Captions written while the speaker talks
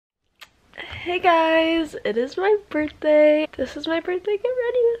Hey guys, it is my birthday. This is my birthday, get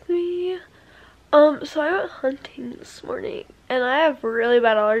ready with me. So I went hunting this morning and I have really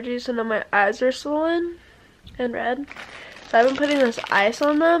bad allergies and now my eyes are swollen and red. So I've been putting this ice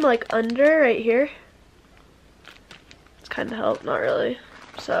on them, like under right here. It's kind of helped, not really.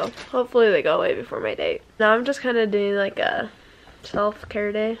 So hopefully they go away before my date. Now I'm just kind of doing like a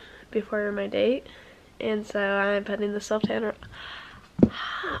self-care day before my date. And so I'm putting the self-tanner,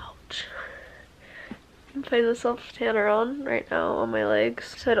 ouch. I'm putting the self-tanner on right now on my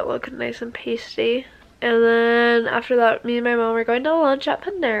legs so I don't look nice and pasty. And then after that, me and my mom are going to lunch at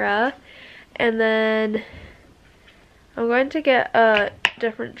Panera. And then I'm going to get a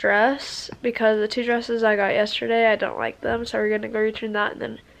different dress because the two dresses I got yesterday, I don't like them. So we're going to go return that and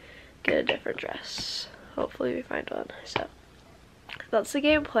then get a different dress. Hopefully we find one. So that's the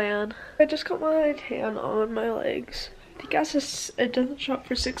game plan. I just got my tan on my legs. I guess it doesn't show up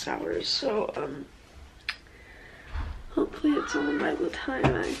for 6 hours. So, hopefully it's on by the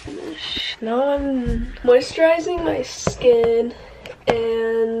time I finish. Now I'm moisturizing my skin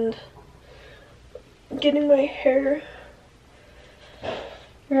and getting my hair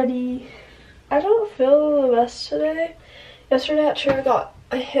ready. I don't feel the best today. Yesterday actually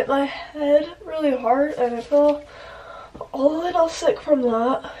I hit my head really hard and I feel a little sick from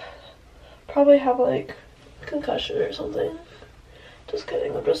that. Probably have like concussion or something. Just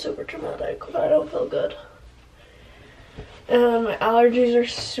kidding, I'm just super traumatic, but I don't feel good. And my allergies are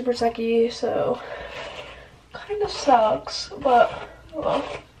super sucky, so kind of sucks, but well.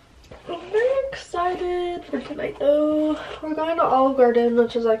 I'm very excited for tonight though. We're going to Olive Garden,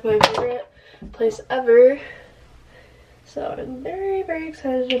 which is like my favorite place ever. So I'm very, very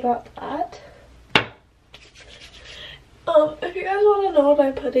excited about that. If you guys want to know what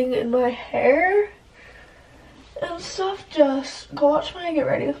I'm putting in my hair and stuff, just go watch my Get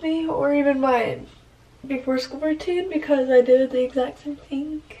Ready With Me or even my before school routine because I did the exact same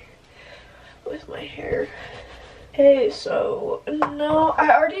thing with my hair. Okay, so no,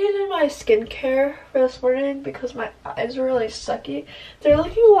 I already did my skincare for this morning because my eyes are really sucky. They're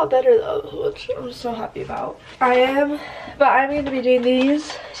looking a lot better though, which I'm so happy about. I'm going to be doing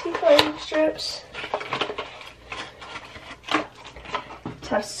these teeth whitening strips. To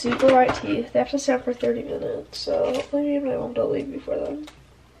have super white teeth. They have to stay on for 30 minutes, so hopefully me and my mom don't leave before then.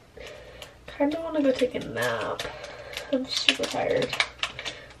 Kind of want to go take a nap. I'm super tired.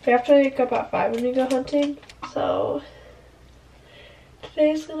 We have to wake up at 5 when we go hunting, so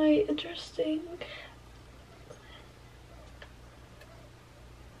today's gonna be interesting.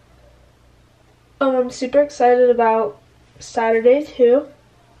 I'm super excited about Saturday too.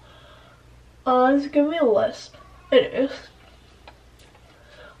 It's gonna be a lisp. Anyways,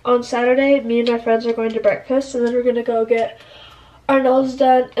 on Saturday, me and my friends are going to breakfast, and then we're gonna go get our nails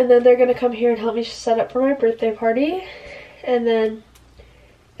done, and then they're gonna come here and help me set up for my birthday party. And then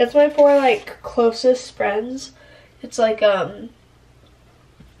it's my 4 like closest friends. It's like yeah,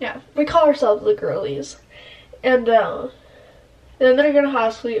 we call ourselves the girlies. And then they're gonna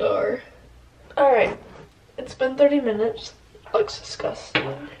have sleepover. Alright, it's been 30 minutes. It looks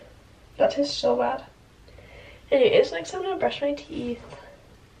disgusting. That tastes so bad. Anyways, next I'm gonna brush my teeth.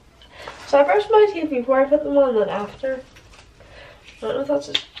 So I brush my teeth before I put them on and then after. I don't know if that's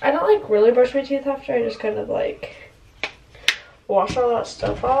just, I don't like really brush my teeth after. I just kind of like wash all that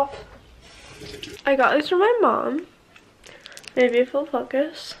stuff off. I got these from my mom. Maybe if it'll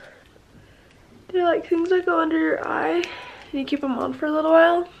focus. They're like things that go under your eye and you keep them on for a little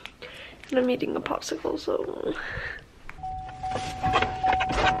while. And I'm eating a popsicle, so.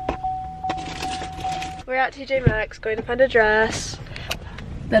 We're at TJ Maxx going to find a dress.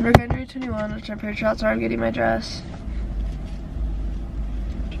 Then we're going to Route 21, which I'm pretty sure that's where I'm getting my dress.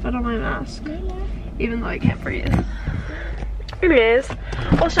 Put on my mask, even though I can't breathe. Anyways,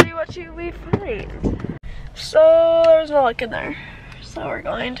 I'll show you what we find. So there's no luck in there. So we're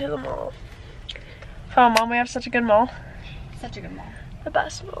going to the mall. Oh, Mom, we have such a good mall. Such a good mall. The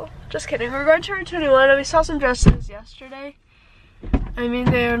best mall. Just kidding. We're going to Route 21 and we saw some dresses yesterday. I mean,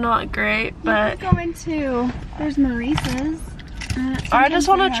 they're not great, but We're going to, there's Maurice's. I just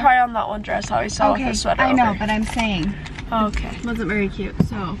want to try on that one dress that we saw with the sweater I know, over. but I'm saying. Okay. It wasn't very cute,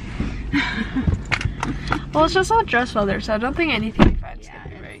 so. Well, it's just not dress weather, so I don't think anything we find is going to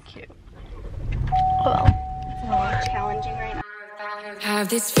be very cute. Well. It's a little challenging right now. Have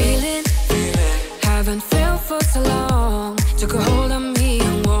this feeling, haven't felt for so long. Took a hold on me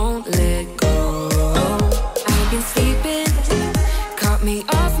and won't let go. I've been sleeping, caught me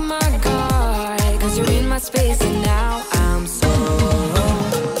off my guard. Cause you're in my space and now I'm so.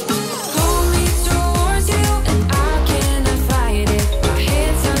 Hold me towards you and I cannot fight it. My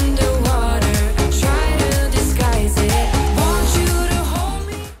head's underwater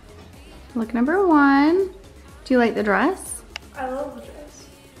number 1. Do you like the dress? I love the dress.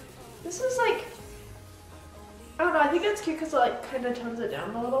 This is like, I don't know, I think it's cute because it like kind of tones it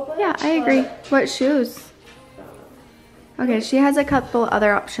down a little bit. Yeah, I agree. What shoes? Okay, she has a couple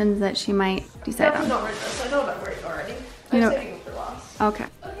other options that she might decide on. Not wearing this. I know what I'm wearing already. You know- I'm saving it for last. Okay.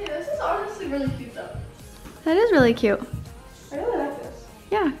 Okay, this is honestly really cute though. That is really cute. I really like this.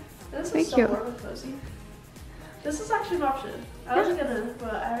 Yeah. This Very is so cute. warm and cozy. This is actually an option. I wasn't gonna,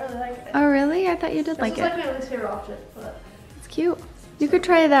 but I really like it. Oh, really? I thought you did like This is it. like my least favorite option, but It's cute. You could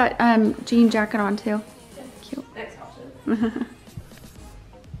try that jean jacket on too. Cute. next option.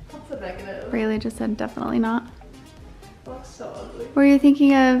 What's the negative? Rayleigh just said definitely not. Looks so ugly. Were you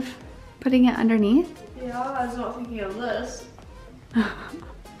thinking of putting it underneath? Yeah, I was not thinking of this.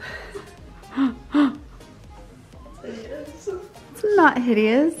 Hideous. It's not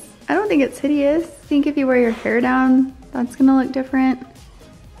hideous. I don't think it's hideous. I think if you wear your hair down, that's gonna look different.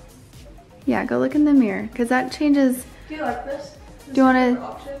 Yeah, go look in the mirror because that changes. Do you like this? Do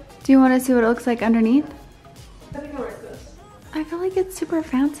you wanna see what it looks like underneath? I think I like this. I feel like it's super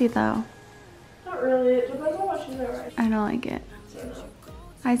fancy though. Not really. It depends on what shoes I wear. I don't like it. So no.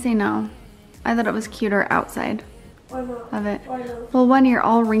 I say no. I thought it was cuter outside Why not? of it. Why not? Well, one, you're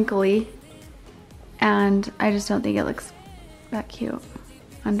all wrinkly, and I just don't think it looks that cute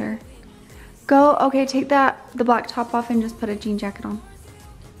under. Go, okay, take the black top off and just put a jean jacket on.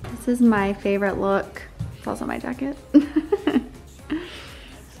 This is my favorite look. It's also my jacket.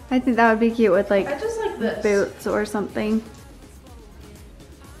 I think that would be cute with like I just like this. boots or something.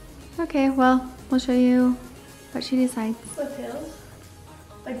 Okay, well, we'll show you what she decides. The tails.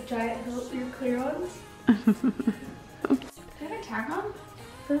 Like giant hills, your clear ones. Did I have a tag on?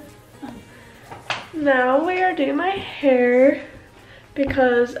 Now we are doing my hair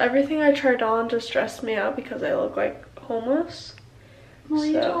because everything I tried on just stressed me out because I look like homeless. Well,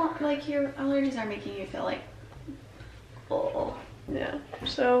 you So- don't, like, your allergies are making you feel like, oh. Yeah,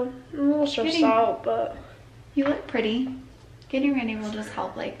 so I'm a little stressed Getting- out, but You look pretty. Getting ready will just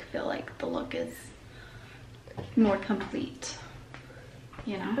help, like, feel like the look is more complete,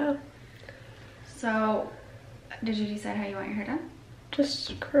 you know? yeah, So, did you decide how you want your hair done?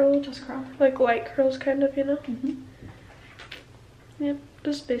 just curl, Just curl. like light curls kind of, you know? Mm-hmm. Yep,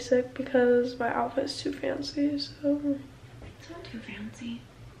 just basic because my outfit's too fancy, so It's not too fancy.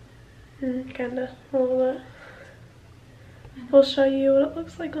 kinda, a little bit. We'll show you what it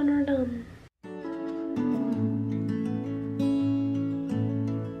looks like when we're done.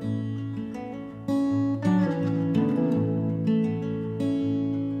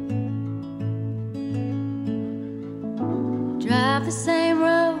 Drive the same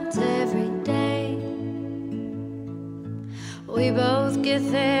roads every day. We both get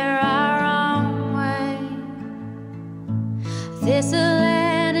there our own way. Thistle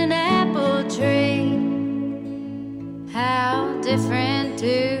and an apple tree. How different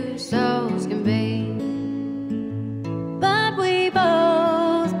two souls can be. But we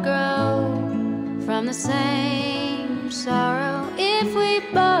both grow from the same sorrow. If we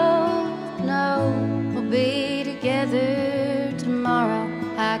both know we'll be together tomorrow,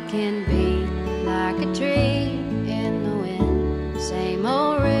 I can be like a tree in the wind. Same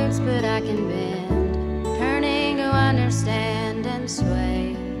old roots, but I can bend, turning to understand and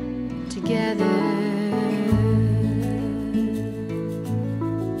sway together.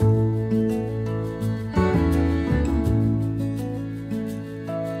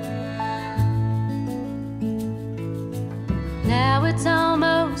 Now it's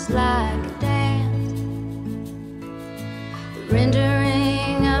almost like a dance, the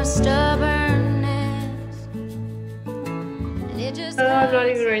rendering of stubbornness, and it just I'm not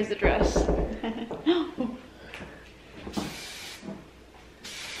even wearing the dress.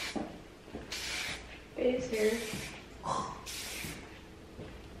 Face here.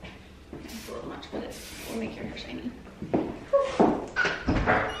 It's a little much, but it will make your hair shiny.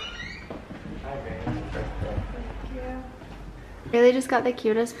 Yeah. Rayleigh just got the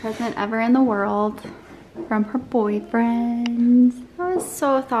cutest present ever in the world from her boyfriend. That was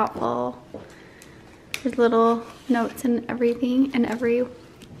so thoughtful. There's little notes and everything and every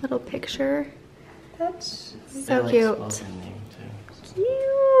little picture. That's So cute.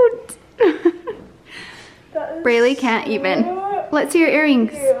 Cute. that is Rayleigh can't even. Let's see your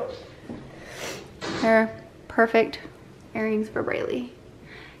earrings. cute. They're perfect earrings for Rayleigh.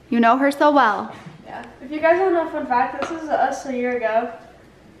 You know her so well. Yeah. If you guys don't know, fun fact, this is us a year ago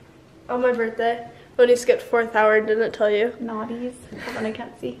on my birthday when he skipped 4th hour and didn't tell you. Naughties. Hold on, I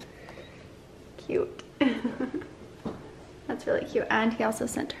can't see. Cute. That's really cute. And he also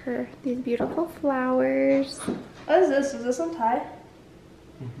sent her these beautiful flowers. What is this? Is this on tie?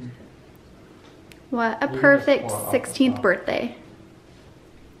 What a perfect 16th birthday.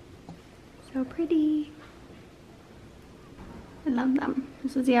 So pretty. I love them.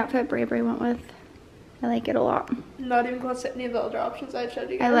 This is the outfit Brai went with. I like it a lot. Not even close to any of the other options I showed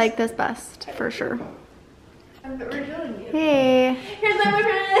you guys. I like this best, for sure. I'm revealing you. Hey. Here's my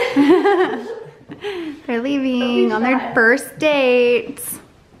boyfriend. They're leaving on their first date.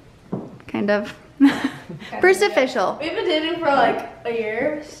 Kind of. First official. We've been dating for like a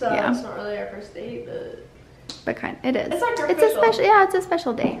year, so Yeah. it's not really our first date, but But it is. It's like our It's a official. special, yeah, it's a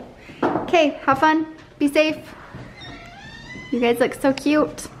special day. Okay, have fun. Be safe. You guys look so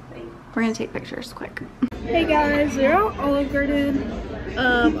cute. We're gonna take pictures quick. Hey guys, we're at Olive Garden.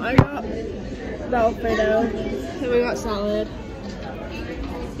 I got the Alfredo, and we got salad.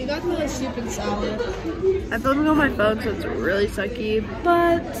 We got the soup and salad. I'm filming on my phone, so it's really sucky,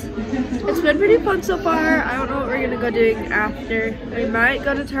 but it's been pretty fun so far. I don't know what we're gonna go doing after. We might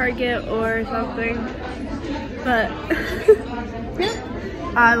go to Target or something, but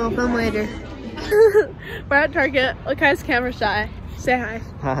yeah, I will film later. We're at Target. Look, guy's camera shy. Say hi.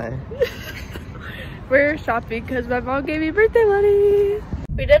 Hi. We're shopping because my mom gave me birthday money.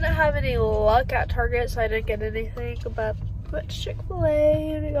 We didn't have any luck at Target, so I didn't get anything, but we went to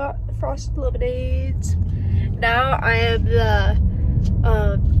Chick-fil-A and we got frosted lemonades. Now I am the,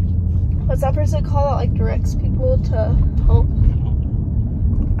 what's that person call it? Like directs people to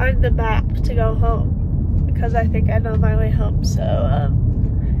home. I'm the map to go home because I think I know my way home. So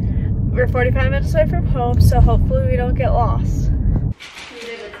we're 45 minutes away from home, so hopefully we don't get lost.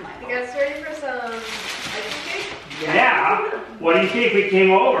 You guys ready for some ice cream? Yeah. What do you think? We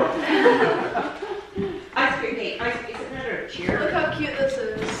came over. Ice cream, hey, ice cream, isn't that a cheer? Look how cute this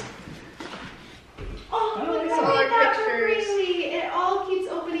is. Oh, look at all our pictures. It all keeps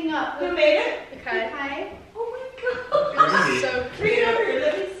opening up. Who made it? Okay. Hi. Oh my god. This is so Bring cute. it over here,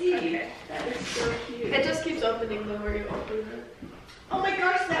 let me see. Okay. That is so cute. It just keeps opening the more you open it. Oh my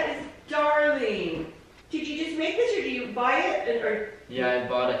gosh, that is darling. Did you just make this or do you buy it? Or Yeah, I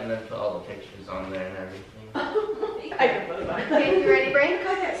bought it and then put all the pictures on there and everything. I can put it on. Okay, you ready, Brai?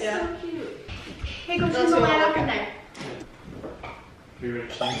 God, that's Yeah. so cute. Hey, go That's turn the what light I'll off in look there.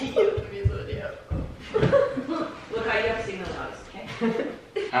 Look how you have to sing the loudest,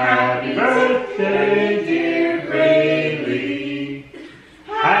 okay? Happy birthday, dear Kayli.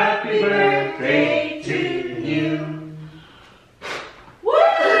 Happy birthday to you.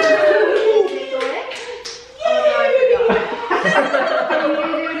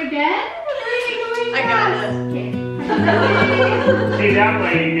 I got it. See, that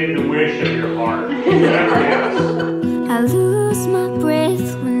way you get the wish of your heart. Whatever it is. I lose my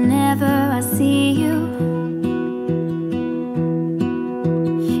breath whenever I see you.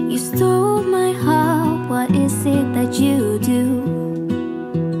 You stole my heart, what is it that you do?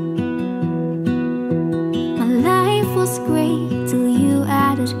 My life was great till you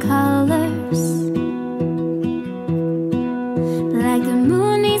added colors. Like the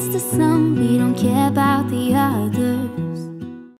moon needs the sun, we don't care about the others.